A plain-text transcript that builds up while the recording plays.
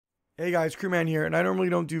Hey guys, Krootman here, and I normally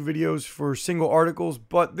don't do videos for single articles,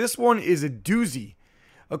 but this one is a doozy.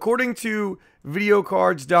 According to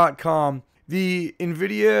Videocardz.com, the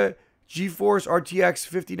NVIDIA GeForce RTX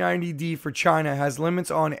 5090D for China has limits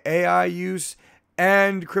on AI use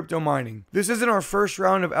and crypto mining. This isn't our first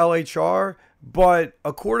round of LHR, but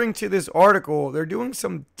according to this article, they're doing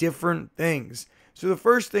some different things. So the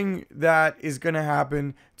first thing that is going to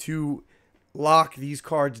happen to lock these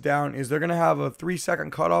cards down is they're going to have a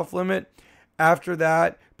 3-second cutoff limit. After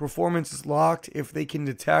that, performance is locked if they can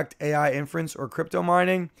detect AI inference or crypto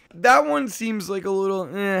mining. That one seems like a little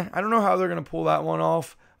I don't know how they're going to pull that one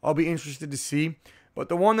off. I'll be interested to see. But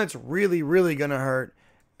the one that's really going to hurt,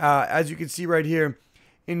 as you can see right here,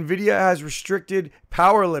 NVIDIA has restricted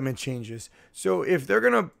power limit changes. So if they're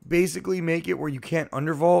going to basically make it where you can't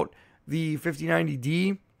undervolt the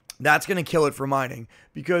 5090D, that's going to kill it for mining,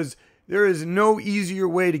 because there is no easier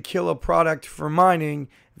way to kill a product for mining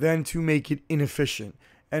than to make it inefficient.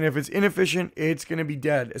 And if it's inefficient, it's going to be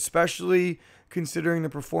dead, especially considering the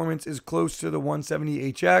performance is close to the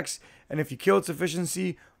 170HX. And if you kill its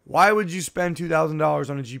efficiency, why would you spend $2,000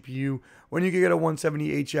 on a GPU when you could get a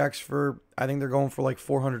 170HX for, I think they're going for like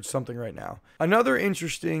 400 something right now. Another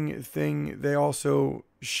interesting thing they also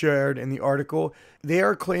shared in the article, they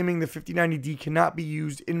are claiming the 5090D cannot be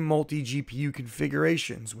used in multi-GPU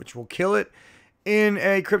configurations, which will kill it in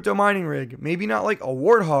a crypto mining rig. Maybe not like a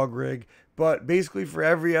Warthog rig, but basically for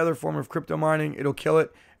every other form of crypto mining, it'll kill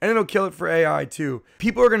it. And it'll kill it for AI too.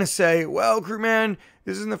 People are going to say, well, Krootman,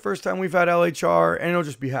 this isn't the first time we've had LHR, and it'll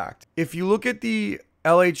just be hacked. If you look at the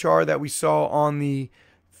LHR that we saw on the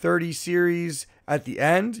 30 series at the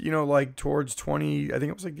end, you know, like towards I think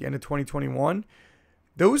it was like the end of 2021,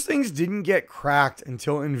 those things didn't get cracked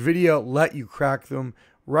until NVIDIA let you crack them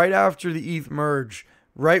right after the ETH merge,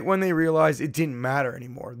 right when they realized it didn't matter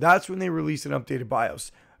anymore. That's when they released an updated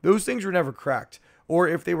BIOS. Those things were never cracked. Or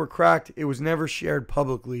if they were cracked, it was never shared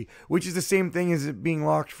publicly, which is the same thing as it being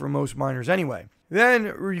locked for most miners anyway. Then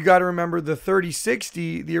you got to remember the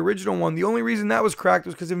 3060, the original one, the only reason that was cracked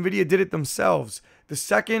was because NVIDIA did it themselves. The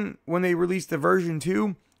second, when they released the version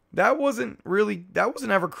 2, that wasn't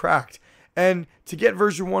ever cracked. And to get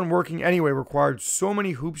version 1 working anyway required so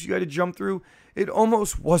many hoops you had to jump through, it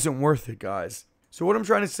almost wasn't worth it, guys. So what I'm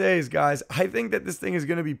trying to say is, guys, I think that this thing is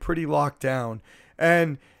going to be pretty locked down.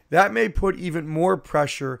 And that may put even more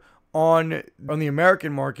pressure on the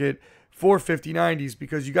American market for 5090s,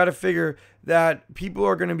 because you got to figure that people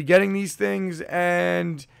are going to be getting these things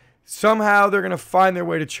and somehow they're going to find their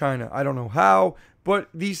way to China. I don't know how, but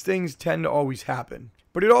these things tend to always happen.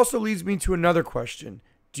 But it also leads me to another question.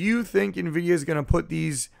 Do you think NVIDIA is going to put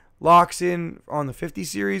these locks in on the 50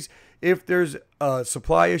 series? If there's a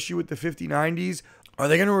supply issue with the 5090s, are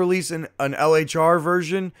they going to release an LHR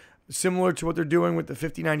version similar to what they're doing with the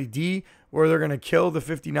 5090D, where they're going to kill the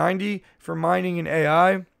 5090 for mining and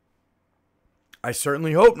AI? I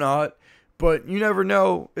certainly hope not, but you never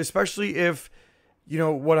know, especially if, you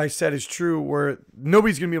know, what I said is true, where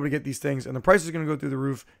nobody's going to be able to get these things and the price is going to go through the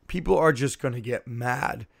roof. People are just going to get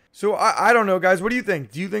mad. So I don't know, guys. What do you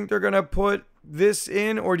think? Do you think they're going to put this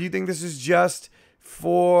in, or do you think this is just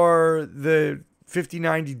for the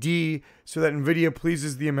 5090D so that NVIDIA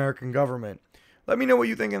pleases the American government? Let me know what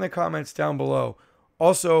you think in the comments down below.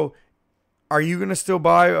 Also, are you going to still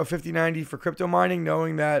buy a 5090 for crypto mining,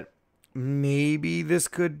 knowing that maybe this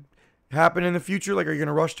could happen in the future? Like, are you going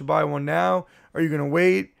to rush to buy one now? Are you going to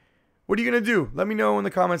wait? What are you going to do? Let me know in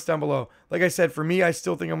the comments down below. Like I said, for me, I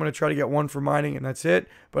still think I'm going to try to get one for mining, and that's it.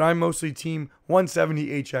 But I'm mostly team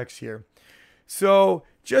 170HX here. So,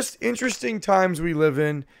 just interesting times we live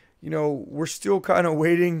in. You know, we're still kind of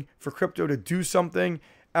waiting for crypto to do something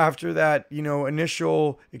after that, you know,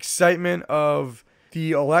 initial excitement of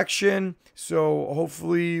the election. So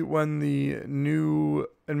hopefully when the new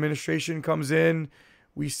administration comes in,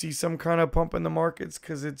 we see some kind of pump in the markets,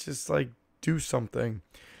 because it's just like, do something.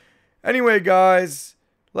 Anyway, guys,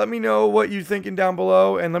 let me know what you're thinking down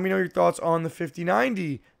below, and let me know your thoughts on the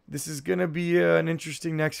 5090. This is going to be an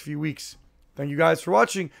interesting next few weeks. Thank you guys for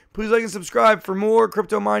watching. Please like and subscribe for more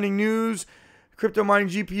crypto mining news, crypto mining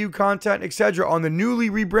GPU content, etc. on the newly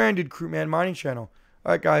rebranded Krootman Mining channel.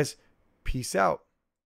 All right, guys. Peace out.